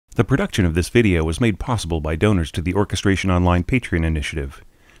The production of this video was made possible by donors to the Orchestration Online Patreon initiative.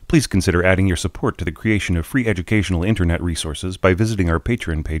 Please consider adding your support to the creation of free educational internet resources by visiting our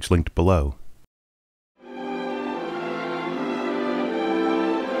Patreon page linked below.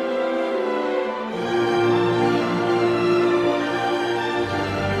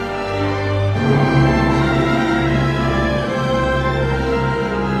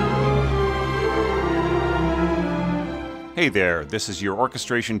 Hey there, this is your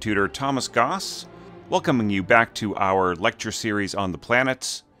orchestration tutor Thomas Goss, welcoming you back to our lecture series on the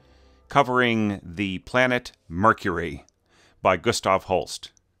planets, covering the planet Mercury by Gustav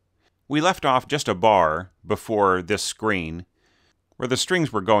Holst. We left off just a bar before this screen, where the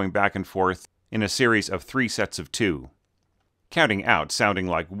strings were going back and forth in a series of 3 sets of 2, counting out, sounding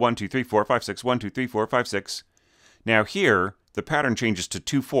like 1, 2, 3, 4, 5, 6, 1, 2, 3, 4, 5, 6. Now here, the pattern changes to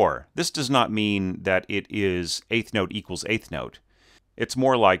 2-4. This does not mean that it is 8th note equals 8th note. It's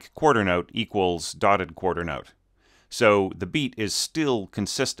more like quarter note equals dotted quarter note. So the beat is still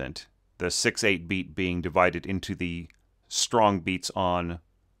consistent, the 6-8 beat being divided into the strong beats on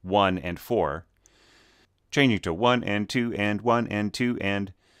 1 and 4, changing to 1 and 2 and 1 and 2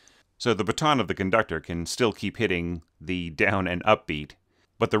 and... So the baton of the conductor can still keep hitting the down and up beat,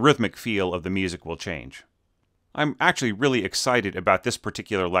 but the rhythmic feel of the music will change. I'm actually really excited about this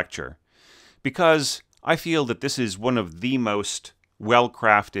particular lecture because I feel that this is one of the most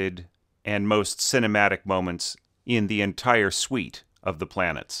well-crafted and most cinematic moments in the entire suite of the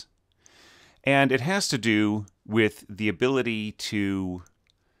planets. And it has to do with the ability to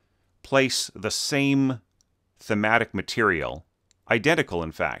place the same thematic material, identical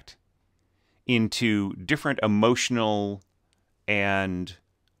in fact, into different emotional and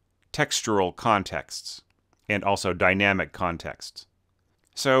textural contexts, and also dynamic contexts.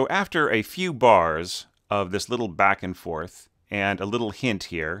 So after a few bars of this little back and forth, and a little hint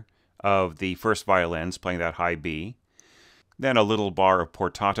here of the first violins playing that high B, then a little bar of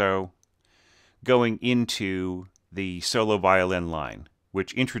portato, going into the solo violin line,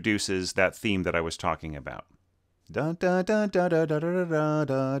 which introduces that theme that I was talking about. Dovetailing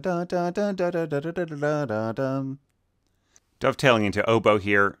into oboe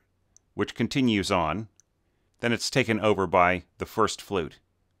here, which continues on. Then it's taken over by the first flute.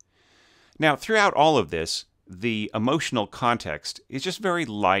 Now, throughout all of this, the emotional context is just very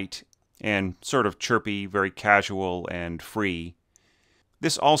light and sort of chirpy, very casual and free.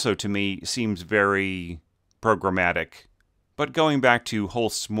 This also, to me, seems very programmatic, but going back to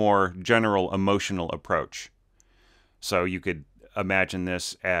Holst's more general emotional approach. So you could imagine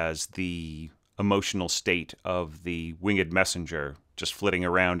this as the emotional state of the winged messenger, just flitting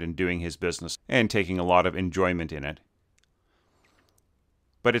around and doing his business and taking a lot of enjoyment in it.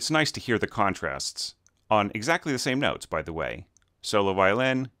 But it's nice to hear the contrasts on exactly the same notes, by the way. Solo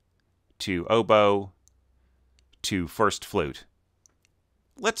violin to oboe to first flute.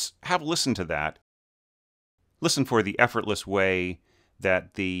 Let's have a listen to that. Listen for the effortless way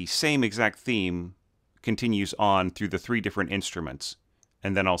that the same exact theme continues on through the 3 different instruments,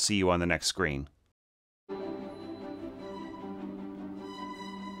 and then I'll see you on the next screen.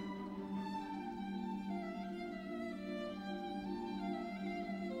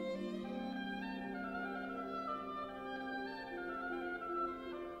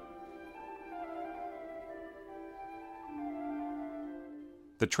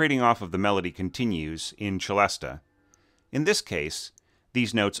 The trading off of the melody continues in celesta. In this case,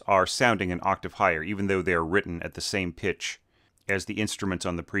 these notes are sounding an octave higher, even though they are written at the same pitch as the instruments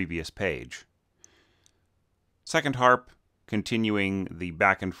on the previous page. Second harp, continuing the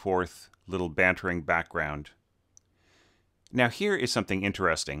back and forth little bantering background. Now here is something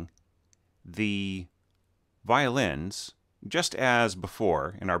interesting. The violins, just as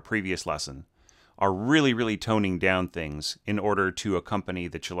before in our previous lesson, are really toning down things in order to accompany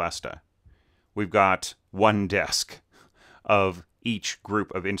the celesta. We've got one desk of each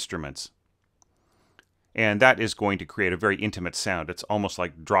group of instruments. And that is going to create a very intimate sound. It's almost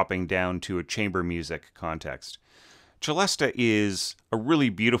like dropping down to a chamber music context. Celesta is a really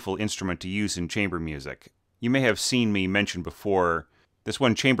beautiful instrument to use in chamber music. You may have seen me mention before this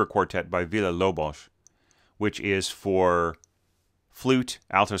one chamber quartet by Villa-Lobos, which is for flute,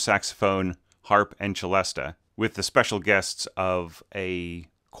 alto saxophone, harp, and celesta, with the special guests of a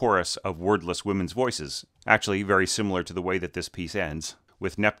chorus of wordless women's voices. Actually, very similar to the way that this piece ends,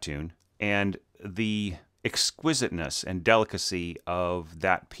 with Neptune. And the exquisiteness and delicacy of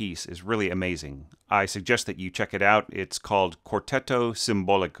that piece is really amazing. I suggest that you check it out. It's called Quartetto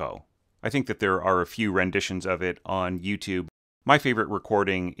Simbolico. I think that there are a few renditions of it on YouTube. My favorite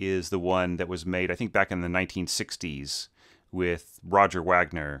recording is the one that was made, I think, back in the 1960s with Roger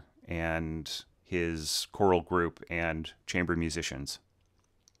Wagner and his choral group and chamber musicians.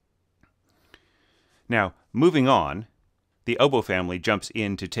 Now, moving on, the oboe family jumps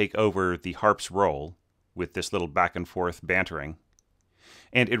in to take over the harp's role with this little back and forth bantering.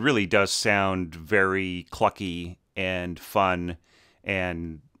 And it really does sound very clucky and fun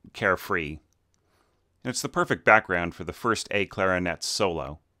and carefree. And it's the perfect background for the first A clarinet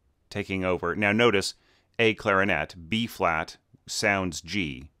solo, taking over. Now notice, A clarinet, B flat, sounds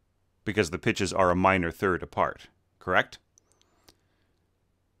G, because the pitches are a minor third apart, correct?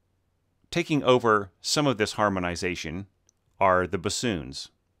 Taking over some of this harmonization are the bassoons.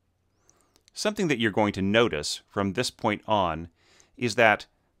 Something that you're going to notice from this point on is that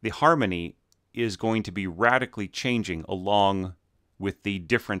the harmony is going to be radically changing along with the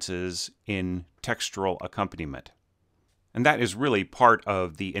differences in textural accompaniment. And that is really part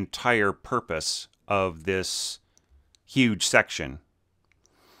of the entire purpose of this huge section.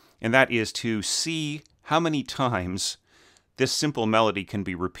 And that is to see how many times this simple melody can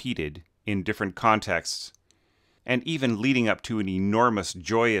be repeated in different contexts, and even leading up to an enormous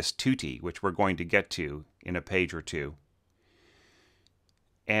joyous tutti, which we're going to get to in a page or two,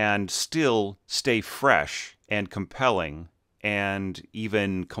 and still stay fresh and compelling and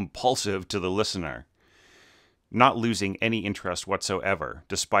even compulsive to the listener, not losing any interest whatsoever,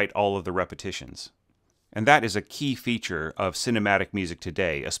 despite all of the repetitions. And that is a key feature of cinematic music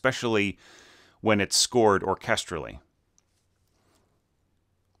today, especially when it's scored orchestrally.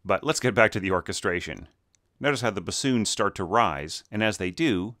 But let's get back to the orchestration. Notice how the bassoons start to rise, and as they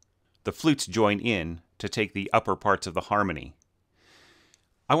do, the flutes join in to take the upper parts of the harmony.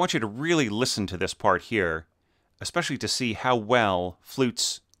 I want you to really listen to this part here, especially to see how well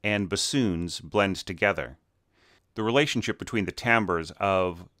flutes and bassoons blend together. The relationship between the timbres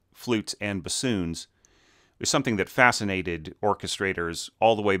of flutes and bassoons is something that fascinated orchestrators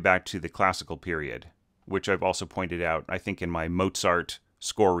all the way back to the classical period, which I've also pointed out, I think, in my Mozart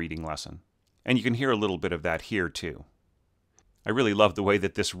score reading lesson. And you can hear a little bit of that here too. I really love the way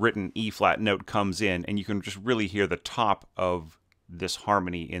that this written E-flat note comes in, and you can just really hear the top of this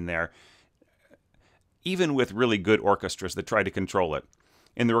harmony in there, even with really good orchestras that try to control it.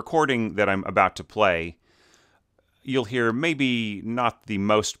 In the recording that I'm about to play, you'll hear maybe not the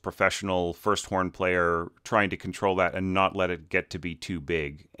most professional first horn player trying to control that and not let it get to be too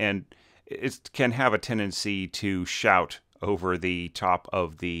big. And it can have a tendency to shout over the top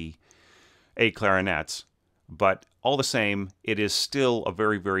of the A clarinets. But all the same, it is still a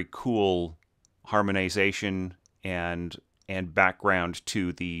very, very cool harmonization and background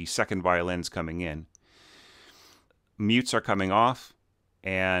to the second violins coming in. Mutes are coming off,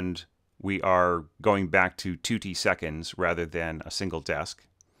 and we are going back to tutti seconds rather than a single desk.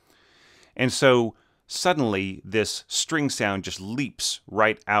 And so suddenly this string sound just leaps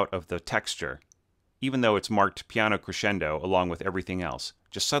right out of the texture, even though it's marked piano crescendo along with everything else.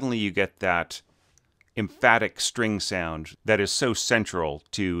 Just suddenly you get that emphatic string sound that is so central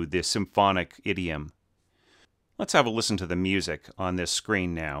to the symphonic idiom. Let's have a listen to the music on this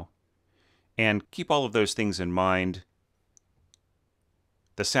screen now, and keep all of those things in mind.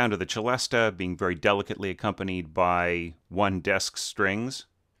 The sound of the celesta being very delicately accompanied by one desk strings.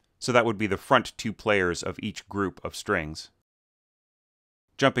 So that would be the front two players of each group of strings.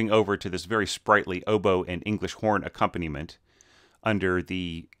 Jumping over to this very sprightly oboe and English horn accompaniment under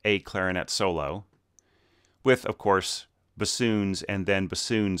the A clarinet solo, with, of course, bassoons and then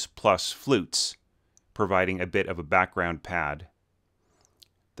bassoons plus flutes, providing a bit of a background pad.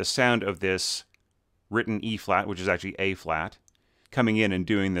 The sound of this written E-flat, which is actually A-flat, coming in and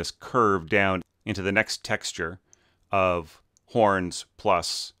doing this curve down into the next texture of horns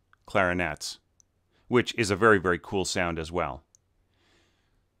plus clarinets, which is a very, very cool sound as well.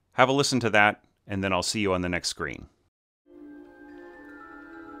 Have a listen to that, and then I'll see you on the next screen.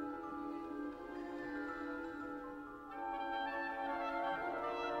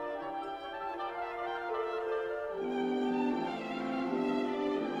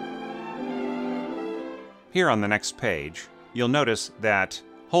 Here on the next page, you'll notice that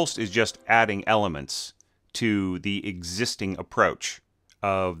Holst is just adding elements to the existing approach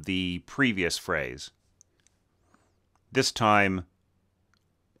of the previous phrase. This time,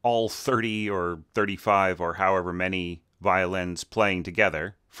 all 30 or 35 or however many violins playing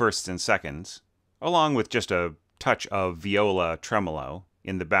together, firsts and seconds, along with just a touch of viola tremolo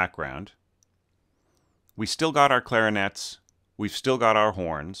in the background. We still got our clarinets, we've still got our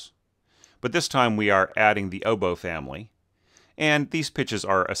horns, but this time we are adding the oboe family, and these pitches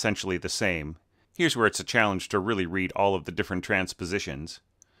are essentially the same. Here's where it's a challenge to really read all of the different transpositions.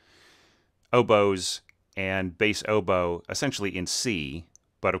 Oboes and bass oboe essentially in C,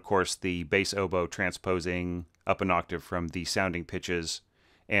 but of course the bass oboe transposing up an octave from the sounding pitches,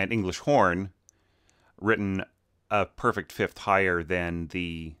 and English horn written a perfect fifth higher than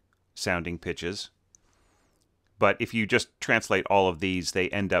the sounding pitches. But if you just translate all of these, they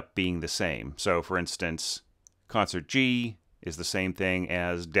end up being the same. So for instance, concert G is the same thing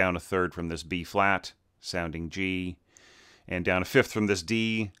as down a third from this B flat, sounding G, and down a fifth from this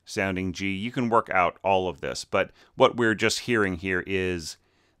D, sounding G. You can work out all of this, but what we're just hearing here is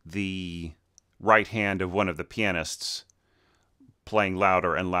the right hand of one of the pianists playing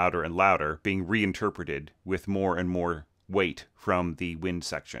louder and louder and louder, being reinterpreted with more and more weight from the wind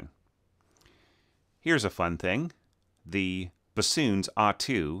section. Here's a fun thing. The bassoons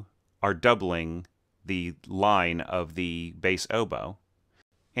A2 are doubling the line of the bass oboe,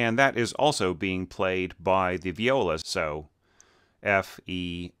 and that is also being played by the violas. So F,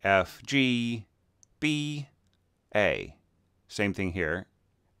 E, F, G, B, A. Same thing here.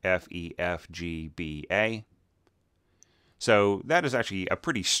 F, E, F, G, B, A. So that is actually a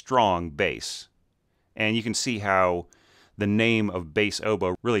pretty strong bass. And you can see how the name of bass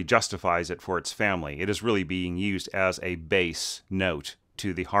oboe really justifies it for its family. It is really being used as a bass note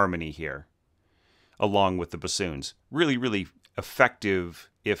to the harmony here, along with the bassoons. Really, really effective,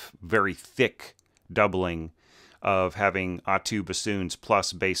 if very thick, doubling of having A2 bassoons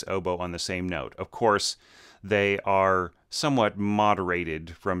plus bass oboe on the same note. Of course, they are somewhat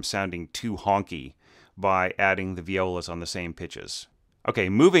moderated from sounding too honky by adding the violas on the same pitches. Okay,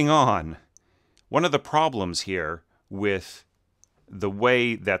 moving on. One of the problems here with the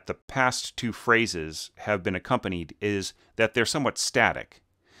way that the past two phrases have been accompanied is that they're somewhat static.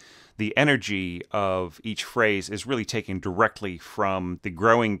 The energy of each phrase is really taken directly from the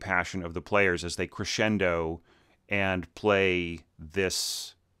growing passion of the players as they crescendo and play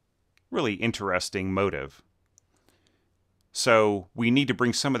this really interesting motive. So we need to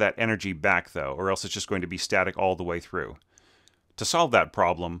bring some of that energy back, though, or else it's just going to be static all the way through. To solve that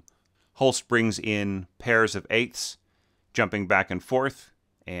problem, Holst brings in pairs of eighths, jumping back and forth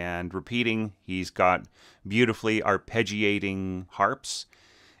and repeating. He's got beautifully arpeggiating harps.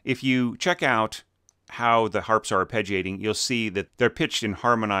 If you check out how the harps are arpeggiating, you'll see that they're pitched in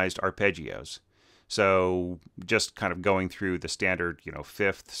harmonized arpeggios. So just kind of going through the standard,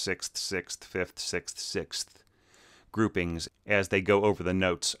 fifth, sixth, sixth, fifth, sixth, sixth groupings as they go over the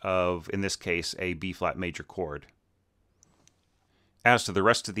notes of, in this case, a B-flat major chord. As to the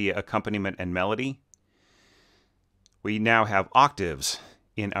rest of the accompaniment and melody, we now have octaves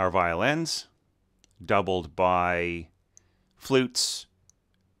in our violins, doubled by flutes,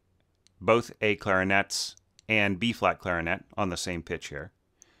 both A clarinets and B-flat clarinet on the same pitch here.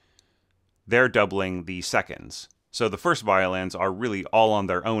 They're doubling the seconds. So the first violins are really all on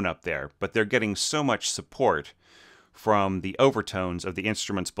their own up there, but they're getting so much support from the overtones of the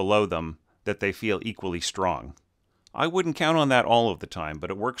instruments below them that they feel equally strong. I wouldn't count on that all of the time,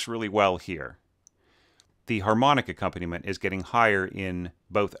 but it works really well here. The harmonic accompaniment is getting higher in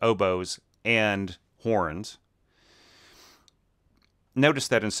both oboes and horns. Notice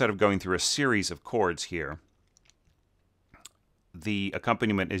that instead of going through a series of chords here, the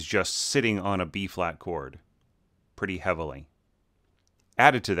accompaniment is just sitting on a B-flat chord pretty heavily.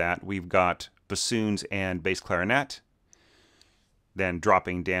 Added to that, we've got bassoons and bass clarinet, then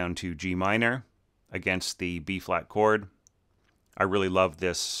dropping down to G minor against the B-flat chord. I really love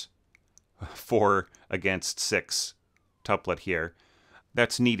this 4 against 6 tuplet here.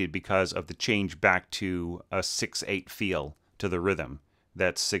 That's needed because of the change back to a 6/8 feel to the rhythm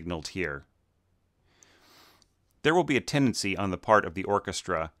that's signaled here. There will be a tendency on the part of the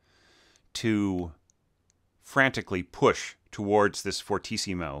orchestra to frantically push towards this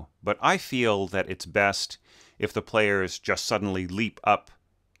fortissimo, but I feel that it's best if the players just suddenly leap up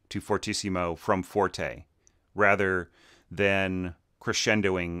to fortissimo from forte, rather than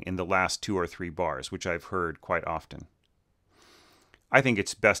crescendoing in the last 2 or 3 bars, which I've heard quite often. I think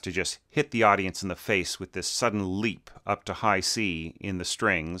it's best to just hit the audience in the face with this sudden leap up to high C in the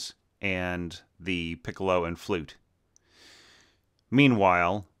strings and the piccolo and flute.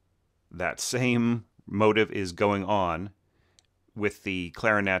 Meanwhile, that same motive is going on with the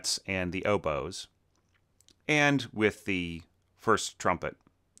clarinets and the oboes, and with the first trumpet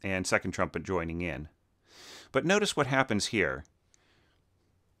and second trumpet joining in. But notice what happens here.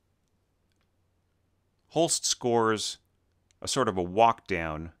 Holst scores a sort of a walk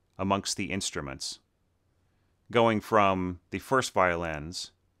down amongst the instruments, going from the first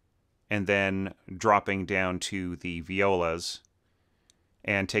violins and then dropping down to the violas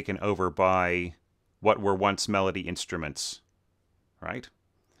and taken over by what were once melody instruments, right?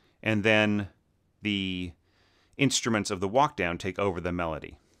 And then the instruments of the walk-down take over the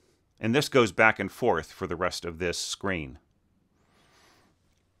melody. And this goes back and forth for the rest of this screen.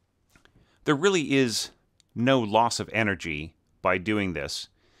 There really is no loss of energy by doing this,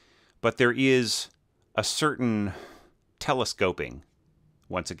 but there is a certain telescoping,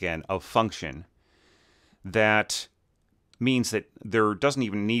 once again, of function that means that there doesn't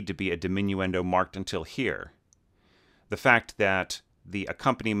even need to be a diminuendo marked until here. The fact that the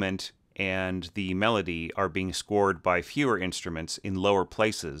accompaniment and the melody are being scored by fewer instruments in lower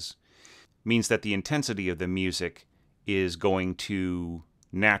places means that the intensity of the music is going to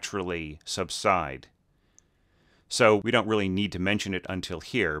naturally subside. So we don't really need to mention it until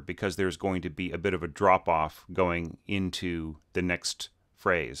here because there's going to be a bit of a drop-off going into the next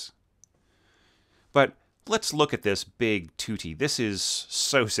phrase. But let's look at this big tutti. This is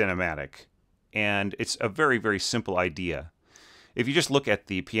so cinematic, and it's a very, very simple idea. If you just look at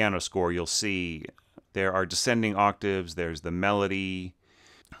the piano score, you'll see there are descending octaves, there's the melody,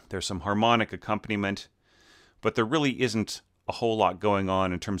 there's some harmonic accompaniment, but there really isn't a whole lot going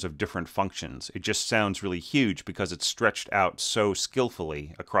on in terms of different functions. It just sounds really huge because it's stretched out so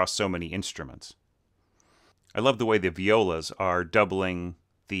skillfully across so many instruments. I love the way the violas are doubling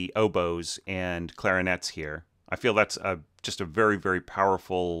the oboes and clarinets here. I feel that's just a very, very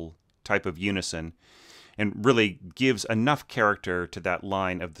powerful type of unison and really gives enough character to that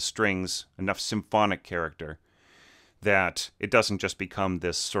line of the strings, enough symphonic character, that it doesn't just become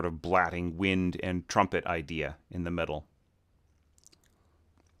this sort of blatting wind and trumpet idea in the middle.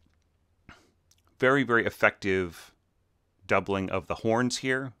 Very, very effective doubling of the horns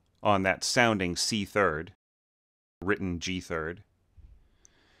here on that sounding C third, written G third.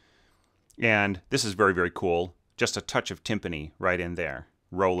 And this is very, very cool. Just a touch of timpani right in there,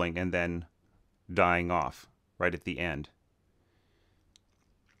 rolling and then dying off right at the end.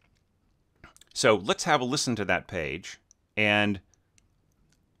 So let's have a listen to that page and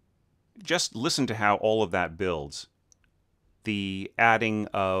just listen to how all of that builds. The adding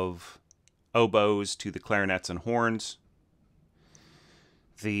of oboes to the clarinets and horns,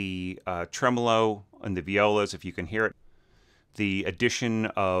 the tremolo and the violas, if you can hear it, the addition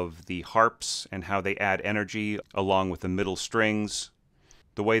of the harps and how they add energy along with the middle strings,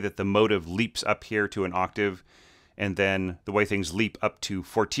 the way that the motive leaps up here to an octave, and then the way things leap up to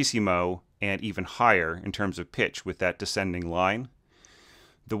fortissimo and even higher in terms of pitch with that descending line,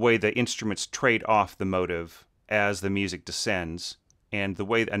 the way the instruments trade off the motive as the music descends, and the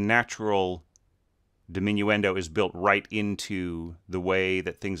way a natural diminuendo is built right into the way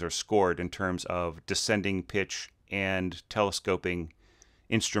that things are scored in terms of descending pitch and telescoping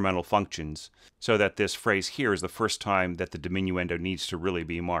instrumental functions, so that this phrase here is the first time that the diminuendo needs to really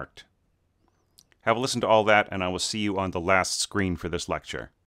be marked. Have a listen to all that, and I will see you on the last screen for this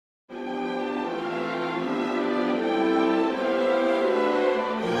lecture.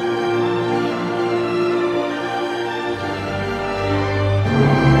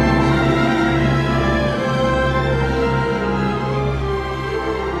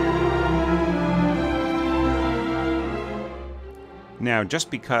 Now, just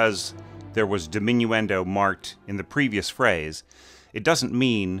because there was diminuendo marked in the previous phrase, it doesn't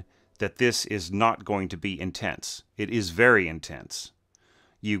mean that this is not going to be intense. It is very intense.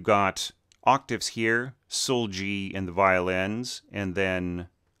 You've got octaves here, sol G in the violins, and then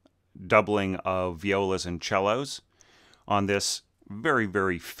doubling of violas and cellos on this very,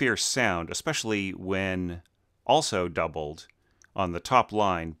 very fierce sound, especially when also doubled on the top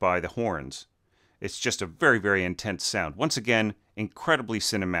line by the horns. It's just a very, very intense sound. Once again, incredibly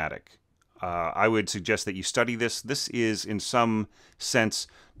cinematic. I would suggest that you study this. This is, in some sense,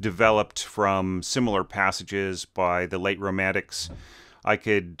 developed from similar passages by the late Romantics. I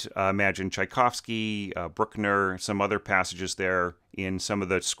could imagine Tchaikovsky, Bruckner, some other passages there in some of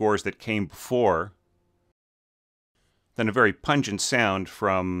the scores that came before. Then a very pungent sound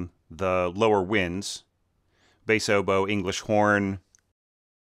from the lower winds, bass oboe, English horn.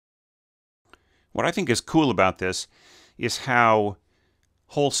 What I think is cool about this is how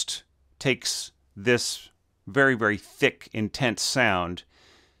Holst takes this very, very thick, intense sound,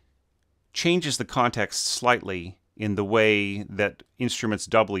 changes the context slightly in the way that instruments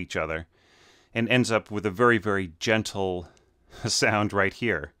double each other, and ends up with a very, very gentle sound right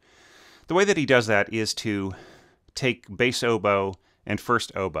here. The way that he does that is to take bass oboe and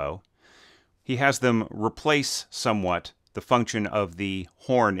first oboe. He has them replace somewhat the function of the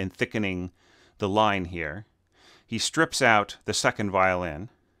horn in thickening the line here. He strips out the second violin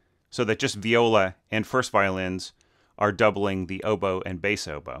so that just viola and first violins are doubling the oboe and bass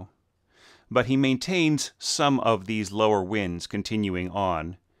oboe. But he maintains some of these lower winds continuing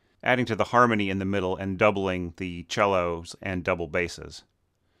on, adding to the harmony in the middle and doubling the cellos and double basses.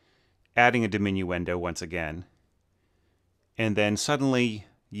 Adding a diminuendo once again. And then suddenly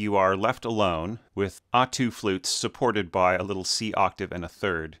you are left alone with A2 flutes supported by a little C octave and a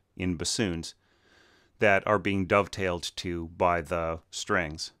third in bassoons that are being dovetailed to by the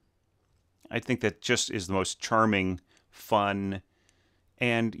strings. I think that just is the most charming, fun,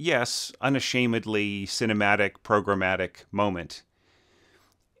 and yes, unashamedly cinematic, programmatic moment.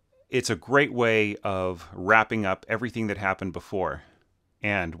 It's a great way of wrapping up everything that happened before.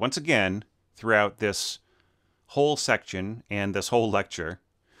 And once again, throughout this whole section and this whole lecture,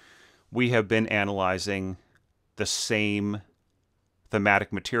 we have been analyzing the same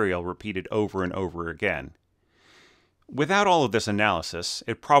thematic material repeated over and over again. Without all of this analysis,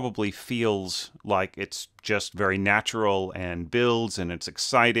 it probably feels like it's just very natural and builds and it's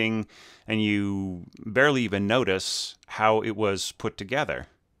exciting, and you barely even notice how it was put together.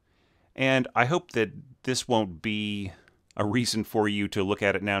 And I hope that this won't be a reason for you to look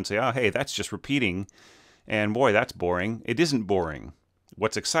at it now and say, oh, hey, that's just repeating, and boy, that's boring. It isn't boring.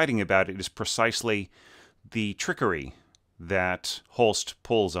 What's exciting about it is precisely the trickery that Holst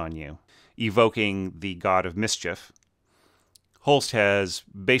pulls on you, evoking the god of mischief. Holst has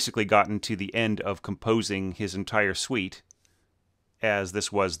basically gotten to the end of composing his entire suite, as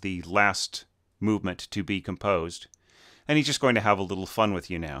this was the last movement to be composed, and he's just going to have a little fun with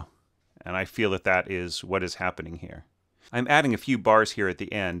you now. And I feel that that is what is happening here. I'm adding a few bars here at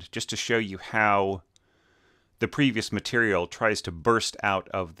the end just to show you how the previous material tries to burst out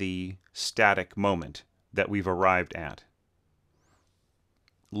of the static moment that we've arrived at.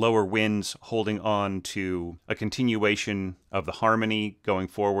 Lower winds holding on to a continuation of the harmony going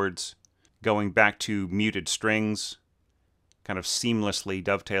forwards, going back to muted strings, kind of seamlessly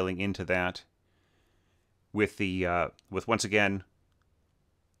dovetailing into that, with once again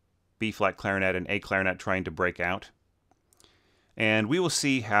B-flat clarinet and A clarinet trying to break out. And we will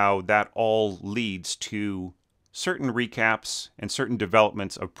see how that all leads to certain recaps and certain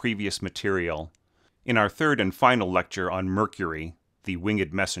developments of previous material in our third and final lecture on Mercury, the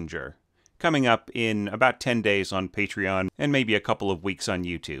Winged Messenger, coming up in about 10 days on Patreon and maybe a couple of weeks on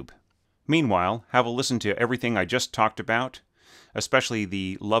YouTube. Meanwhile, have a listen to everything I just talked about, especially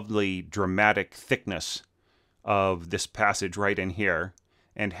the lovely dramatic thickness of this passage right in here,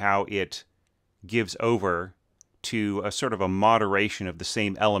 and how it gives over to a sort of a moderation of the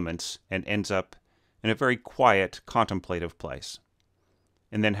same elements and ends up in a very quiet, contemplative place.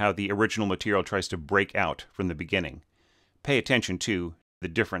 And then how the original material tries to break out from the beginning. Pay attention to the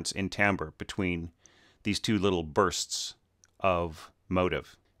difference in timbre between these two little bursts of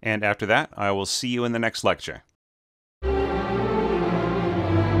motive. And after that, I will see you in the next lecture.